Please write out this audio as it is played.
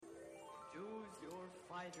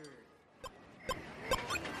Slightly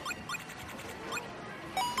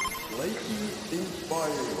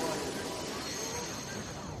inspired.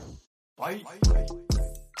 Fight.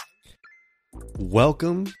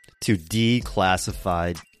 Welcome to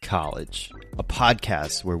Declassified College, a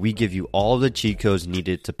podcast where we give you all the cheat codes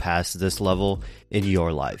needed to pass this level in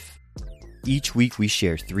your life. Each week we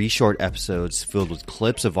share 3 short episodes filled with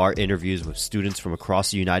clips of our interviews with students from across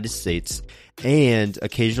the United States and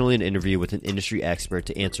occasionally an interview with an industry expert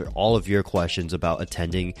to answer all of your questions about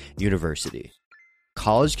attending university.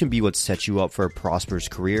 College can be what sets you up for a prosperous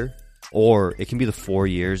career, or it can be the 4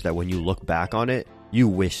 years that when you look back on it, you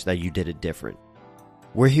wish that you did it different.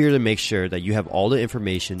 We're here to make sure that you have all the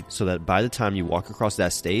information so that by the time you walk across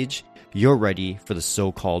that stage, you're ready for the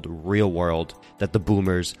so-called real world that the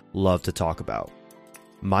boomers love to talk about.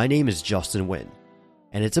 My name is Justin Wynn,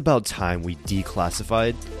 and it's about time we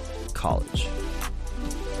declassified college.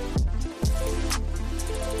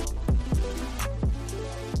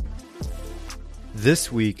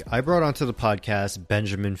 This week, I brought onto the podcast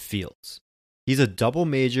Benjamin Fields. He's a double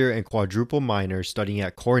major and quadruple minor studying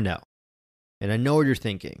at Cornell. And I know what you're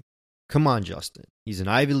thinking. Come on, Justin. He's an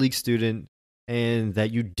Ivy League student, and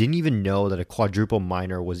that you didn't even know that a quadruple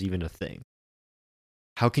minor was even a thing.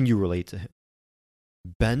 How can you relate to him?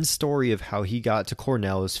 Ben's story of how he got to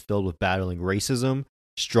Cornell is filled with battling racism,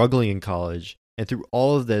 struggling in college, and through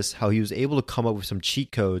all of this, how he was able to come up with some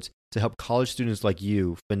cheat codes to help college students like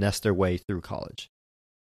you finesse their way through college.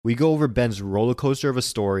 We go over Ben's roller coaster of a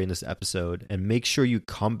story in this episode, and make sure you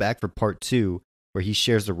come back for part 2, where he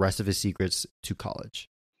shares the rest of his secrets to college.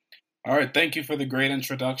 All right, thank you for the great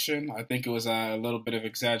introduction. I think it was a little bit of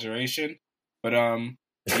exaggeration, but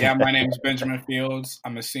yeah, my name is Benjamin Fields.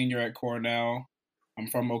 I'm a senior at Cornell. I'm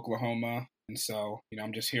from Oklahoma, and so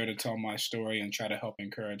I'm just here to tell my story and try to help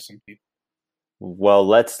encourage some people. Well,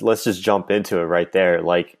 let's just jump into it right there.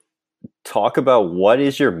 Like, talk about what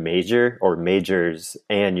is your major or majors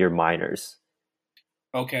and your minors.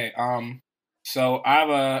 Okay, so I have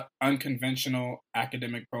a unconventional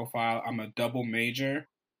academic profile. I'm a double major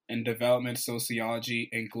in development sociology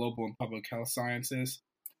and global and public health sciences,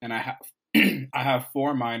 and I have I have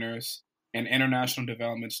 4 minors in international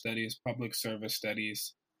development studies, public service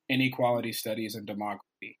studies, inequality studies, and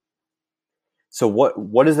demography. So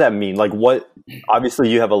what does that mean? Like, what? Obviously,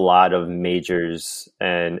 you have a lot of majors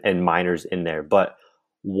and minors in there, but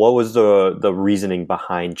what was the reasoning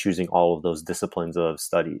behind choosing all of those disciplines of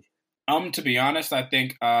study? To be honest, I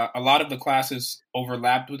think a lot of the classes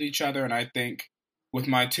overlapped with each other, and I think with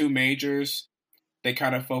my 2 majors, they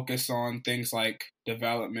kind of focus on things like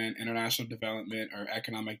development, international development, or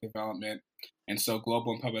economic development, and so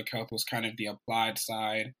global and public health was kind of the applied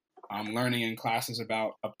side. Learning in classes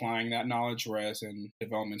about applying that knowledge, whereas in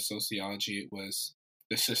development sociology, it was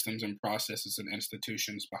the systems and processes and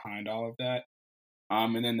institutions behind all of that.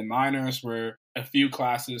 And then the minors were a few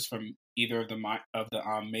classes from either of the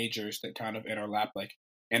majors that kind of overlap, like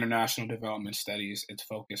international development studies. It's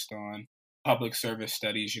focused on public service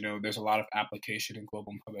studies. There's a lot of application in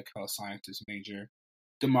global and public health sciences major.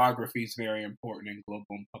 Demography is very important in global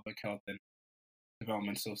and public health and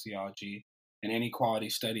development sociology. And inequality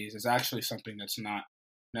studies is actually something that's not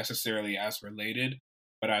necessarily as related,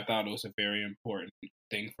 but I thought it was a very important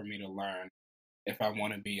thing for me to learn if I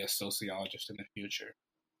want to be a sociologist in the future.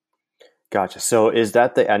 Gotcha. So is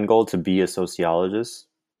that the end goal, to be a sociologist?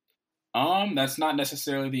 That's not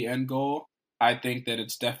necessarily the end goal. I think that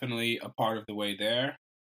it's definitely a part of the way there.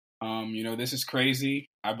 This is crazy.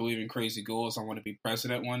 I believe in crazy goals. I want to be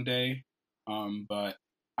president one day. But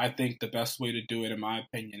I think the best way to do it, in my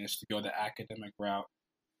opinion, is to go the academic route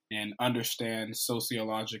and understand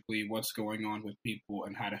sociologically what's going on with people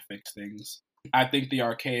and how to fix things. I think the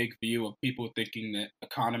archaic view of people thinking that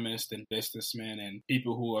economists and businessmen and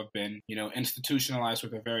people who have been, institutionalized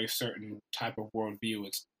with a very certain type of worldview,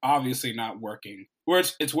 it's obviously not working. Or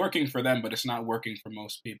it's working for them, but it's not working for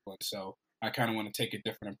most people. And so I kind of want to take a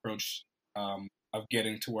different approach of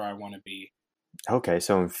getting to where I want to be. Okay,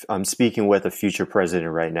 so I'm speaking with a future president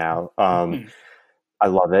right now. I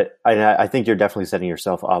love it. I think you're definitely setting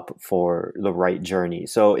yourself up for the right journey.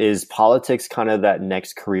 So is politics kind of that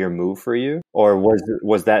next career move for you? Or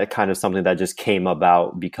was that kind of something that just came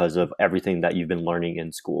about because of everything that you've been learning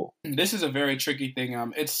in school? This is a very tricky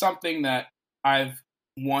thing. It's something that I've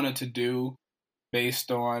wanted to do based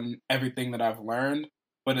on everything that I've learned,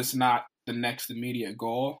 but it's not the next immediate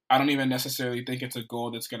goal. I don't even necessarily think it's a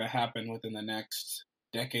goal that's going to happen within the next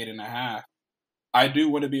decade and a half. I do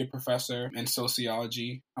want to be a professor in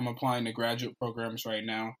sociology. I'm applying to graduate programs right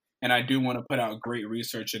now. and I do want to put out great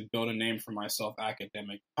research and build a name for myself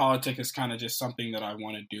academic. Politics is kind of just something that I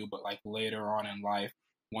want to do, but like later on in life,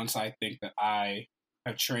 once I think that I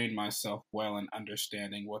have trained myself well in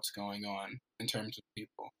understanding what's going on in terms of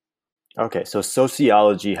people. Okay, so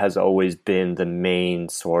sociology has always been the main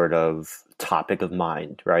sort of topic of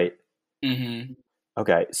mind, right? Mm-hmm.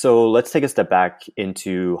 Okay, so let's take a step back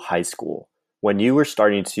into high school. When you were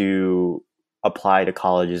starting to apply to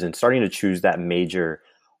colleges and starting to choose that major,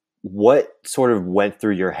 what sort of went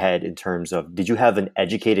through your head in terms of, did you have an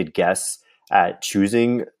educated guess at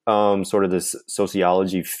choosing sort of this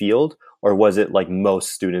sociology field? Or was it like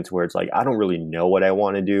most students where it's like, I don't really know what I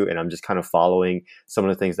want to do, and I'm just kind of following some of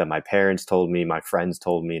the things that my parents told me, my friends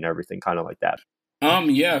told me, and everything kind of like that?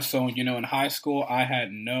 Yeah, so, in high school, I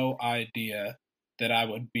had no idea that I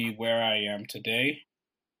would be where I am today.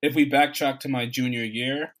 If we backtrack to my junior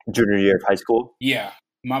year, Junior year of high school? yeah,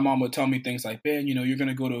 my mom would tell me things like, Ben, you're going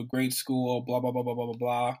to go to a great school, blah, blah, blah, blah, blah, blah,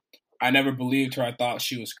 blah. I never believed her. I thought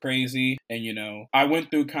she was crazy. And, I went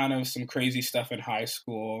through kind of some crazy stuff in high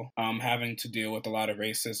school, having to deal with a lot of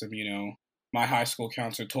racism. My high school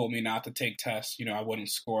counselor told me not to take tests. I wouldn't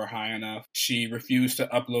score high enough. She refused to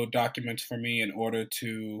upload documents for me in order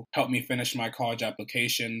to help me finish my college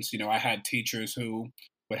applications. I had teachers who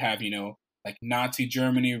would have, like Nazi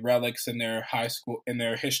Germany relics in their high school, in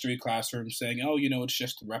their history classroom saying, oh, it's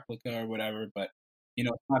just a replica or whatever. But, it's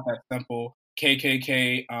not that simple.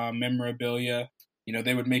 KKK memorabilia,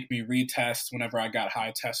 they would make me retest whenever I got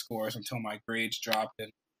high test scores until my grades dropped.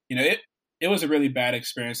 And, it was a really bad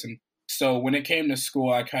experience. And so when it came to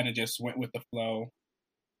school, I kind of just went with the flow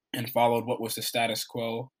and followed what was the status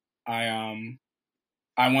quo.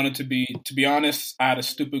 I wanted to be honest, I had a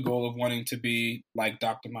stupid goal of wanting to be like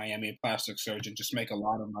Dr. Miami, a plastic surgeon, just make a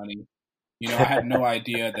lot of money. I had no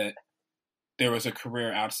idea that there was a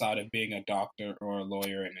career outside of being a doctor or a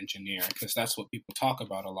lawyer and engineer, because that's what people talk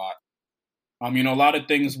about a lot. A lot of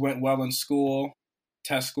things went well in school.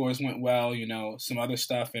 Test scores went well, some other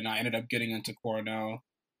stuff, and I ended up getting into Cornell.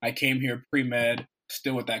 I came here pre-med,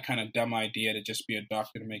 still with that kind of dumb idea to just be a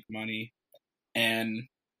doctor to make money. And,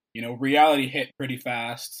 reality hit pretty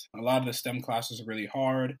fast. A lot of the STEM classes are really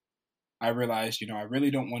hard. I realized, I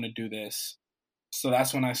really don't want to do this. So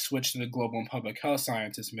that's when I switched to the global and public health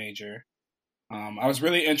sciences major. I was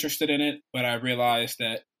really interested in it, but I realized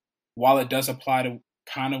that while it does apply to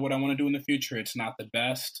kind of what I want to do in the future, it's not the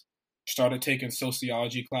best. Started taking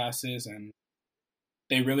sociology classes, and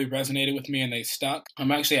they really resonated with me and they stuck.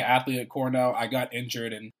 I'm actually an athlete at Cornell. I got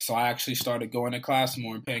injured, and so I actually started going to class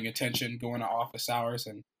more and paying attention, going to office hours,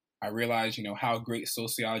 and I realized, how great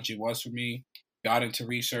sociology was for me. Got into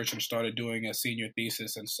research and started doing a senior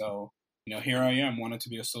thesis, and so, here I am, wanting to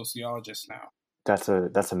be a sociologist now.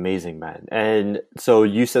 That's amazing, man. And so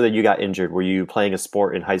you said that you got injured. Were you playing a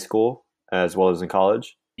sport in high school as well as in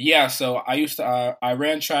college? Yeah, so I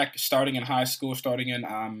ran track starting in high school, starting in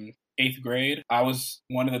 8th grade. I was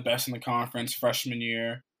one of the best in the conference freshman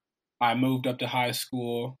year. I moved up to high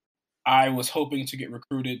school. I was hoping to get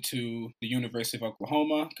recruited to the University of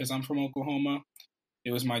Oklahoma because I'm from Oklahoma.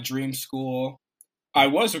 It was my dream school. I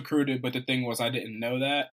was recruited, but the thing was I didn't know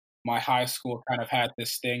that. My high school kind of had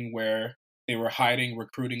this thing where they were hiding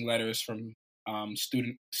recruiting letters from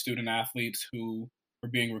student athletes who were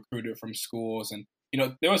being recruited from schools, and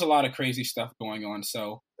there was a lot of crazy stuff going on.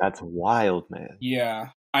 So that's wild, man. Yeah,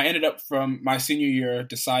 I ended up from my senior year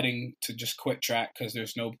deciding to just quit track because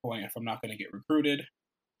there's no point if I'm not going to get recruited.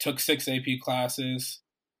 Took 6 AP classes.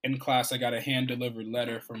 In class, I got a hand-delivered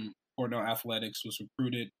letter from Cornell Athletics, was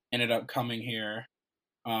recruited, ended up coming here,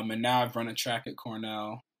 and now I've run a track at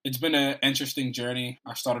Cornell. It's been an interesting journey.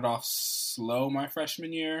 I started off slow my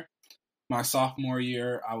freshman year. My sophomore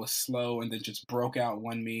year, I was slow and then just broke out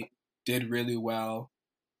one meet, did really well.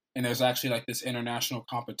 And there's actually like this international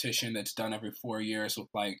competition that's done every 4 years with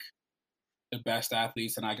like the best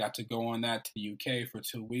athletes, and I got to go on that to the UK for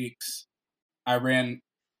 2 weeks. I ran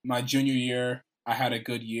my junior year. I had a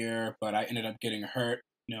good year, but I ended up getting hurt,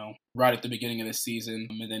 right at the beginning of the season.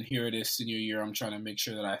 And then here it is, senior year. I'm trying to make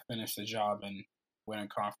sure that I finish the job and win a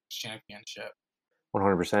conference championship.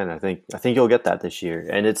 100%. I think you'll get that this year.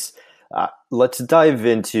 And it's let's dive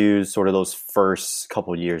into sort of those first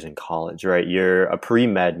couple years in college, right? You're a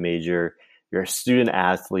pre-med major. You're a student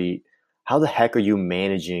athlete. How the heck are you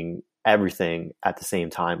managing everything at the same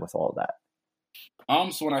time with all that?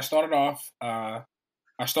 So when I started off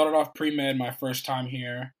pre-med my first time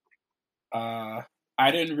here. I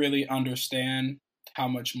didn't really understand how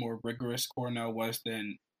much more rigorous Cornell was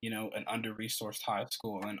than, an under-resourced high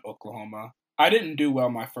school in Oklahoma. I didn't do well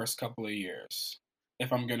my first couple of years,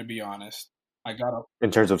 if I'm going to be honest. I got a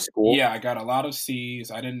in terms of school? Yeah, I got a lot of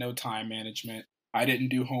C's. I didn't know time management. I didn't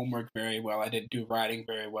do homework very well. I didn't do writing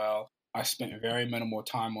very well. I spent very minimal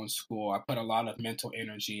time on school. I put a lot of mental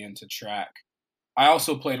energy into track. I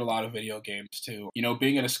also played a lot of video games too. You know,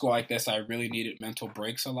 being at a school like this, I really needed mental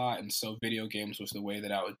breaks a lot, and so video games was the way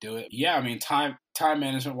that I would do it. Yeah, I mean, time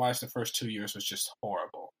management wise, the first 2 years was just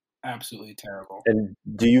horrible, absolutely terrible. And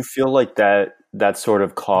do you feel like that sort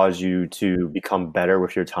of caused you to become better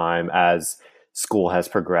with your time as school has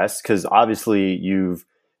progressed? Because obviously you've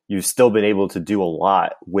still been able to do a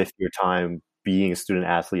lot with your time being a student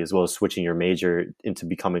athlete, as well as switching your major into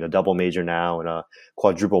becoming a double major now and a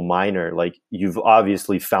quadruple minor. Like, you've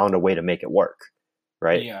obviously found a way to make it work,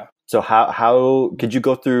 right? Yeah. So how could you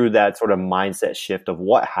go through that sort of mindset shift of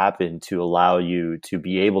what happened to allow you to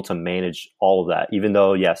be able to manage all of that? Even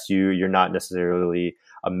though, yes, you're not necessarily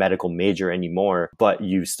a medical major anymore, but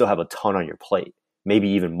you still have a ton on your plate, maybe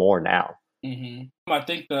even more now. I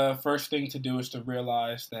think the first thing to do is to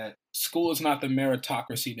realize that school is not the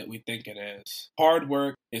meritocracy that we think it is. Hard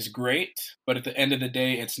work is great, but at the end of the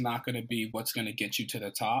day, it's not going to be what's going to get you to the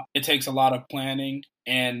top. It takes a lot of planning.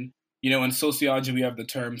 And, you know, in sociology, we have the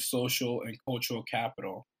term social and cultural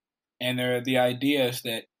capital. And the idea is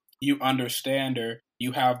that you understand or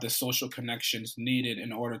you have the social connections needed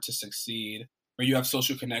in order to succeed, or you have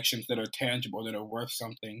social connections that are tangible, that are worth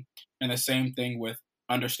something. And the same thing with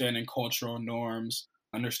understanding cultural norms,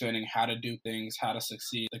 understanding how to do things, how to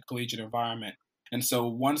succeed, the collegiate environment. And so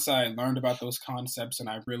once I learned about those concepts and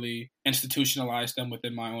I really institutionalized them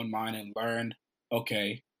within my own mind and learned,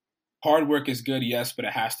 okay, hard work is good, yes, but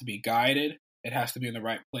it has to be guided. It has to be in the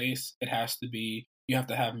right place. You have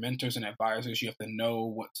to have mentors and advisors. You have to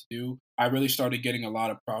know what to do. I really started getting a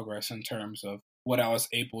lot of progress in terms of what I was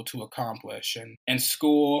able to accomplish. And in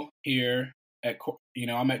school here,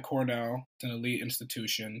 I'm at Cornell, it's an elite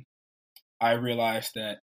institution. I realized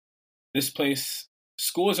that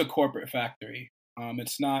school is a corporate factory.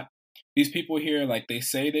 It's not, these people here, like, they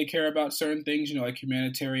say they care about certain things, you know, like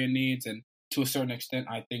humanitarian needs, and to a certain extent,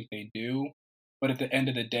 I think they do. But at the end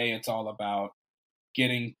of the day, it's all about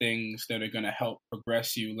getting things that are going to help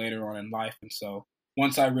progress you later on in life. And so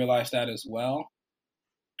once I realized that as well,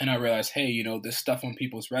 and I realized, hey, you know, this stuff on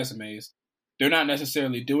people's resumes, they're not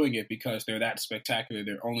necessarily doing it because they're that spectacular.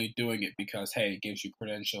 They're only doing it because, hey, it gives you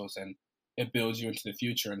credentials and it builds you into the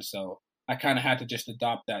future. And so I kind of had to just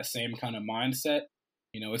adopt that same kind of mindset.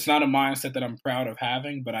 You know, it's not a mindset that I'm proud of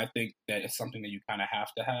having, but I think that it's something that you kind of have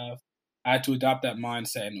to have. I had to adopt that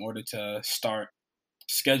mindset in order to start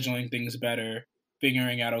scheduling things better,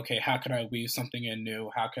 figuring out, okay, how can I weave something in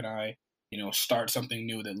new? How can I, you know, start something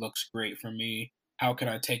new that looks great for me? How can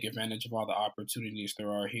I take advantage of all the opportunities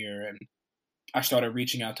there are here? And I started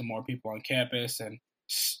reaching out to more people on campus and,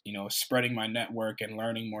 you know, spreading my network and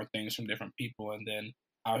learning more things from different people. And then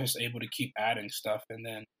I was just able to keep adding stuff and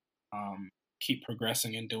then keep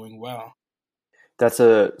progressing and doing well. That's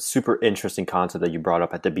a super interesting concept that you brought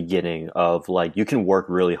up at the beginning of, like, you can work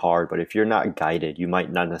really hard, but if you're not guided, you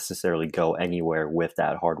might not necessarily go anywhere with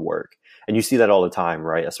that hard work. And you see that all the time,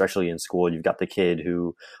 right? Especially in school, you've got the kid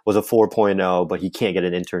who was a 4.0, but he can't get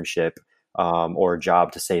an internship or a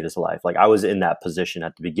job to save his life. Like, I was in that position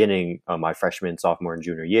at the beginning of my freshman, sophomore, and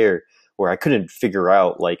junior year, where I couldn't figure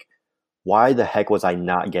out, like, why the heck was I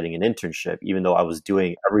not getting an internship, even though I was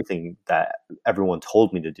doing everything that everyone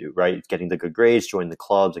told me to do, right? Getting the good grades, joining the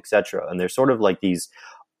clubs, etc. And there's sort of like these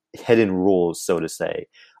hidden rules, so to say,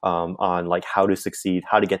 on like how to succeed,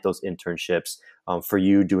 how to get those internships, for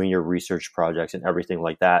you doing your research projects and everything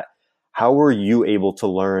like that. How were you able to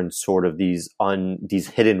learn sort of these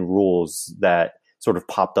hidden rules that sort of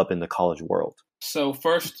popped up in the college world? So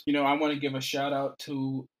first, you know, I want to give a shout out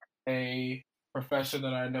to a professor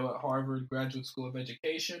that I know at Harvard Graduate School of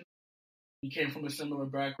Education. He came from a similar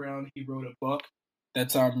background. He wrote a book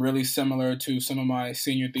that's really similar to some of my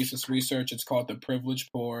senior thesis research. It's called The Privileged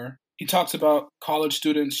Poor. He talks about college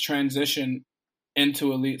students' transition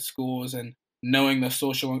into elite schools and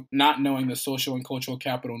not knowing the social and cultural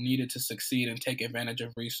capital needed to succeed and take advantage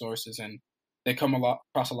of resources, and they come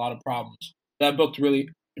across a lot of problems. That book really,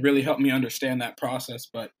 really helped me understand that process,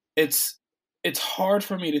 but it's hard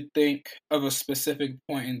for me to think of a specific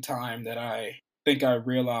point in time that I think I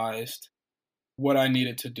realized what I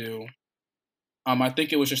needed to do. I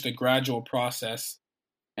think it was just a gradual process.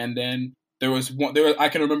 And then I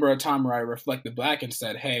can remember a time where I reflected back and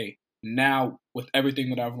said, hey, now with everything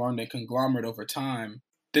that I've learned in conglomerate over time,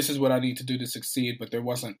 this is what I need to do to succeed. But there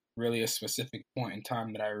wasn't really a specific point in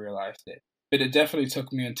time that I realized it. But it definitely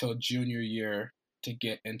took me until junior year to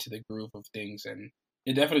get into the groove of things. And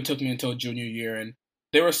it definitely took me until junior year. And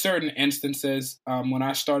there were certain instances when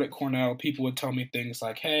I started Cornell, people would tell me things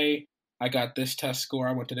like, hey, I got this test score,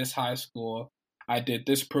 I went to this high school, I did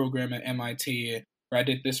this program at MIT, or I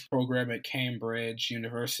did this program at Cambridge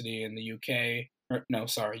University in the UK,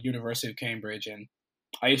 University of Cambridge. And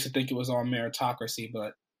I used to think it was all meritocracy,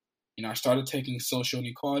 but, I started taking social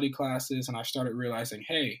inequality classes and I started realizing,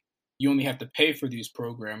 hey, you only have to pay for these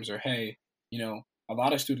programs, or hey, a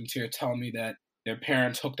lot of students here tell me that their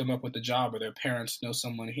parents hooked them up with a job or their parents know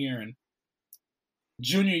someone here. And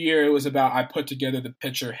junior year, it was about, I put together the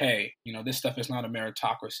picture, hey, this stuff is not a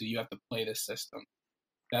meritocracy. You have to play this system.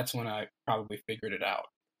 That's when I probably figured it out.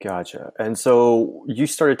 Gotcha. And so you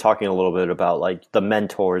started talking a little bit about like the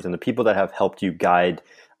mentors and the people that have helped you guide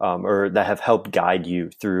or that have helped guide you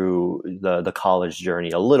through the college journey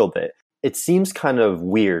a little bit. It seems kind of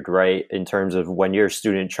weird, right? In terms of when you're a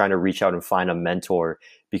student trying to reach out and find a mentor,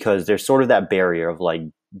 because there's sort of that barrier of like,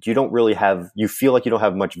 you feel like you don't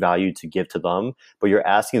have much value to give to them, but you're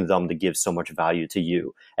asking them to give so much value to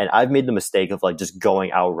you. And I've made the mistake of like just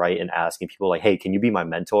going outright and asking people like, hey, can you be my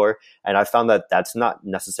mentor? And I found that that's not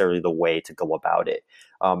necessarily the way to go about it.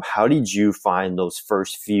 How did you find those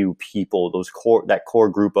first few people, that core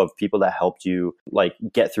group of people that helped you like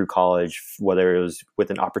get through college, whether it was with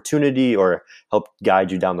an opportunity or helped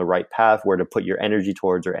guide you down the right path, where to put your energy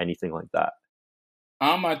towards or anything like that?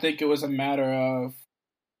 I think it was a matter of,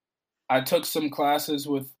 I took some classes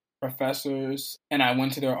with professors and I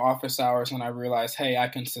went to their office hours and I realized, hey, I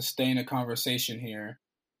can sustain a conversation here.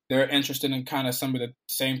 They're interested in kind of some of the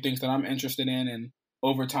same things that I'm interested in, and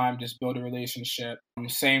over time just build a relationship.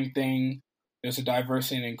 Same thing, there's a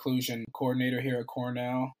diversity and inclusion coordinator here at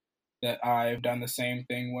Cornell that I've done the same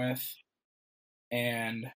thing with.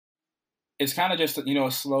 And it's kind of just,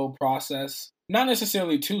 a slow process. Not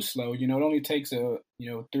necessarily too slow, it only takes 3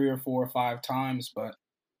 or 4 or 5 times, but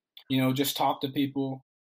just talk to people,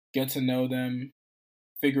 get to know them,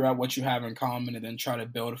 figure out what you have in common, and then try to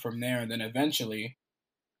build from there. And then eventually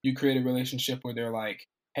you create a relationship where they're like,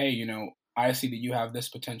 hey, I see that you have this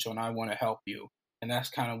potential and I want to help you. And that's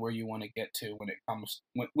kind of where you want to get to when it comes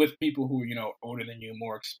with people who are, older than you,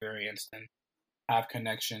 more experienced, and have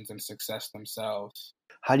connections and success themselves.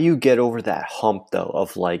 How do you get over that hump though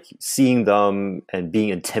of like seeing them and being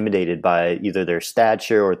intimidated by either their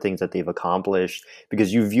stature or things that they've accomplished,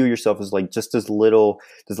 because you view yourself as like just this little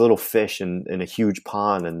fish in a huge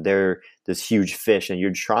pond, and they're this huge fish, and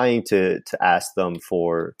you're trying to ask them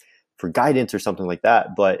for guidance or something like that,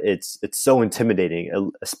 but it's so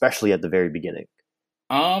intimidating, especially at the very beginning.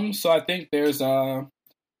 So I think there's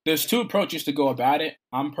 2 approaches to go about it.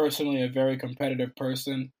 I'm personally a very competitive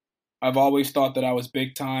person. I've always thought that I was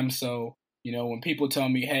big time. So, when people tell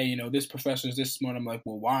me, hey, this professor is this smart, I'm like,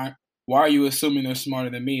 well, why are you assuming they're smarter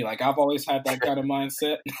than me? Like, I've always had that kind of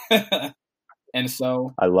mindset. And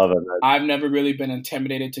so I love it, man. I've never really been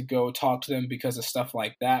intimidated to go talk to them because of stuff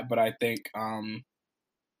like that. But I think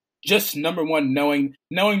just number one, knowing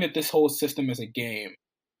that this whole system is a game,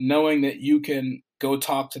 knowing that you can go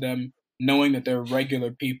talk to them, knowing that they're regular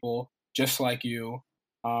people just like you.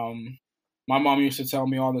 My mom used to tell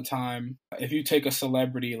me all the time, if you take a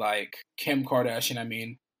celebrity like Kim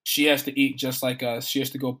Kardashian, she has to eat just like us. She has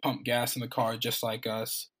to go pump gas in the car just like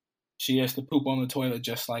us. She has to poop on the toilet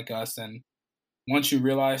just like us. And once you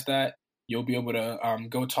realize that, you'll be able to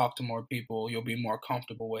go talk to more people. You'll be more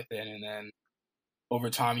comfortable with it. And then over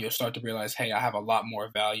time, you'll start to realize, hey, I have a lot more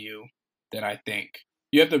value than I think.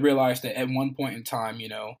 You have to realize that at one point in time,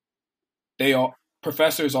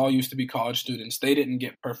 professors all used to be college students. They didn't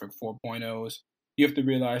get perfect 4.0s. You have to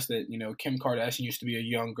realize that, Kim Kardashian used to be a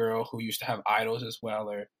young girl who used to have idols as well.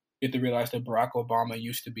 Or you have to realize that Barack Obama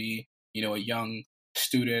used to be, a young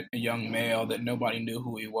student, a young male that nobody knew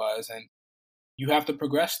who he was. And you have to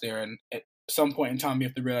progress there. And at some point in time, you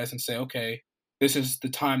have to realize and say, okay, this is the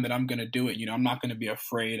time that I'm going to do it. I'm not going to be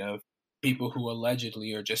afraid of people who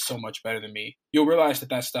allegedly are just so much better than me. You'll realize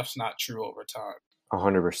that stuff's not true over time.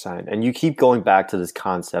 100%. And you keep going back to this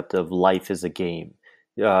concept of life is a game.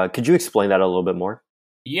 Could you explain that a little bit more?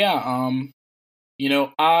 Yeah.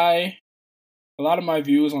 A lot of my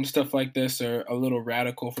views on stuff like this are a little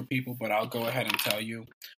radical for people, but I'll go ahead and tell you.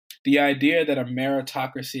 The idea that a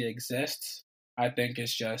meritocracy exists, I think,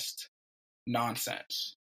 is just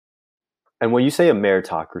nonsense. And when you say a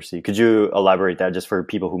meritocracy, could you elaborate that just for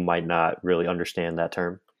people who might not really understand that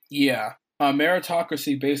term? Yeah. A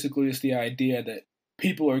meritocracy basically is the idea that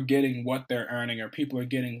people are getting what they're earning, or people are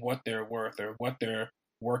getting what they're worth, or what they're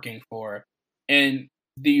working for. In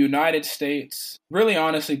the United States, really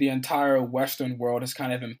honestly, the entire Western world has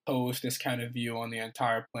kind of imposed this kind of view on the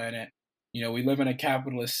entire planet. We live in a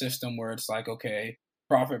capitalist system where it's like, okay,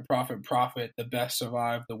 profit, profit, profit, the best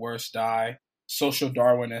survive, the worst die, social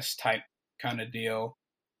Darwinist type kind of deal.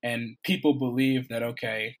 And people believe that,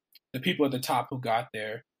 okay, the people at the top who got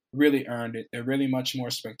there really earned it. They're really much more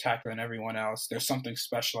spectacular than everyone else. There's something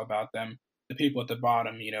special about them. The people at the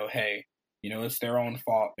bottom, hey, it's their own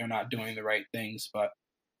fault. They're not doing the right things. But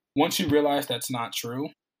once you realize that's not true,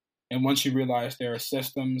 and once you realize there are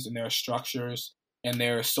systems and there are structures and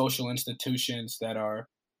there are social institutions that are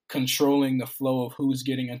controlling the flow of who's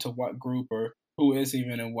getting into what group or who is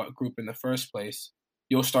even in what group in the first place,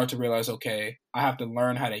 you'll start to realize, okay, I have to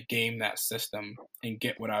learn how to game that system and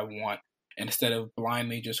get what I want instead of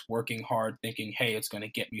blindly just working hard thinking, hey, it's going to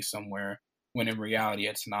get me somewhere, when in reality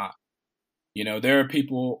it's not. There are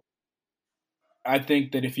people, I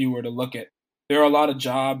think that if you were to look at, there are a lot of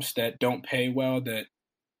jobs that don't pay well, that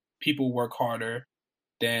people work harder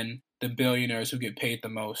than the billionaires who get paid the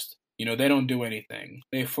most. They don't do anything.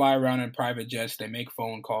 They fly around in private jets, they make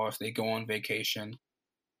phone calls, they go on vacation,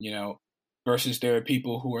 versus there are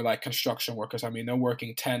people who are like construction workers. I mean, they're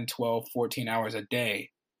working 10, 12, 14 hours a day,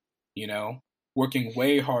 working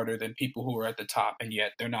way harder than people who are at the top, and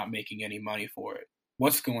yet they're not making any money for it.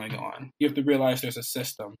 What's going on? You have to realize there's a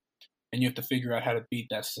system, and you have to figure out how to beat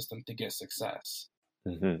that system to get success.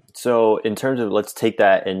 Mm-hmm. So in terms of, let's take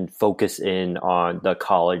that and focus in on the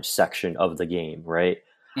college section of the game, right?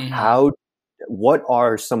 Mm-hmm. What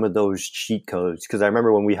are some of those cheat codes? Because I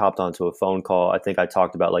remember when we hopped onto a phone call, I think I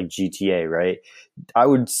talked about like GTA, right? I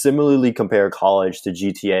would similarly compare college to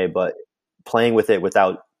GTA, but playing with it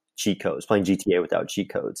without cheat codes, playing GTA without cheat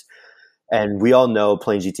codes. And we all know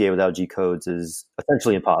playing GTA without cheat codes is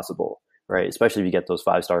essentially impossible, right? Especially if you get those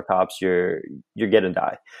 5-star cops, you're gonna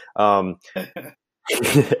die.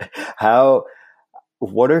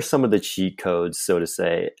 What are some of the cheat codes, so to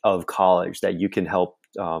say, of college that you can help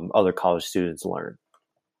other college students learn?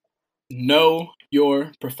 Know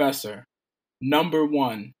your professor. Number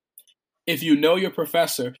one, if you know your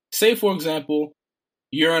professor, say for example,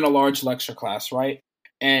 you're in a large lecture class, right?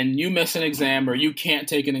 And you miss an exam or you can't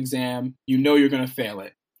take an exam, you're going to fail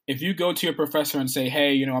it. If you go to your professor and say,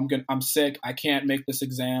 hey, I'm sick, I can't make this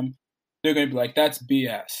exam, they're going to be like, that's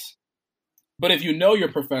BS. But if you know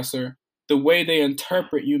your professor, the way they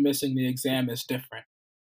interpret you missing the exam is different.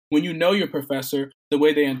 When you know your professor, the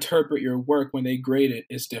way they interpret your work when they grade it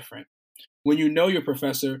is different. When you know your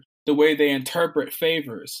professor, the way they interpret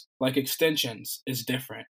favors, like extensions, is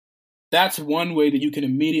different. That's one way that you can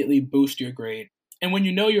immediately boost your grade. And when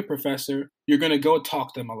you know your professor, you're going to go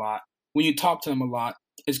talk to them a lot. When you talk to them a lot,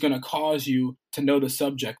 it's going to cause you to know the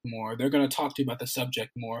subject more. They're going to talk to you about the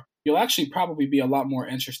subject more. You'll actually probably be a lot more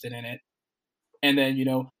interested in it. And then,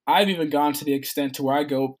 I've even gone to the extent to where I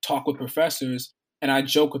go talk with professors and I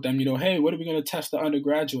joke with them, hey, what are we going to test the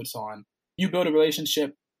undergraduates on? You build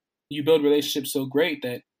relationships so great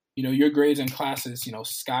that, your grades in classes,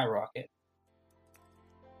 skyrocket.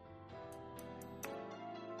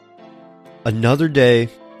 Another day,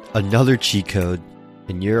 another cheat code,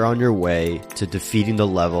 and you're on your way to defeating the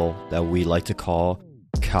level that we like to call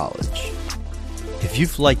college. If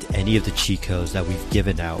you've liked any of the cheat codes that we've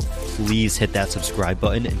given out, please hit that subscribe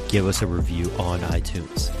button and give us a review on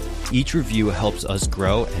iTunes. Each review helps us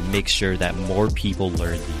grow and make sure that more people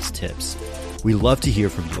learn these tips. We love to hear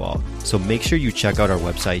from you all, so make sure you check out our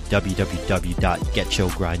website,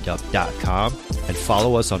 www.getchogrindup.com, and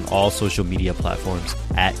follow us on all social media platforms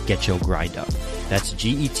at GetChoGrindUp. That's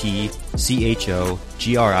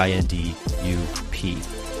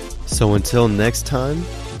GetChogrindup. So until next time,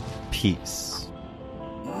 peace.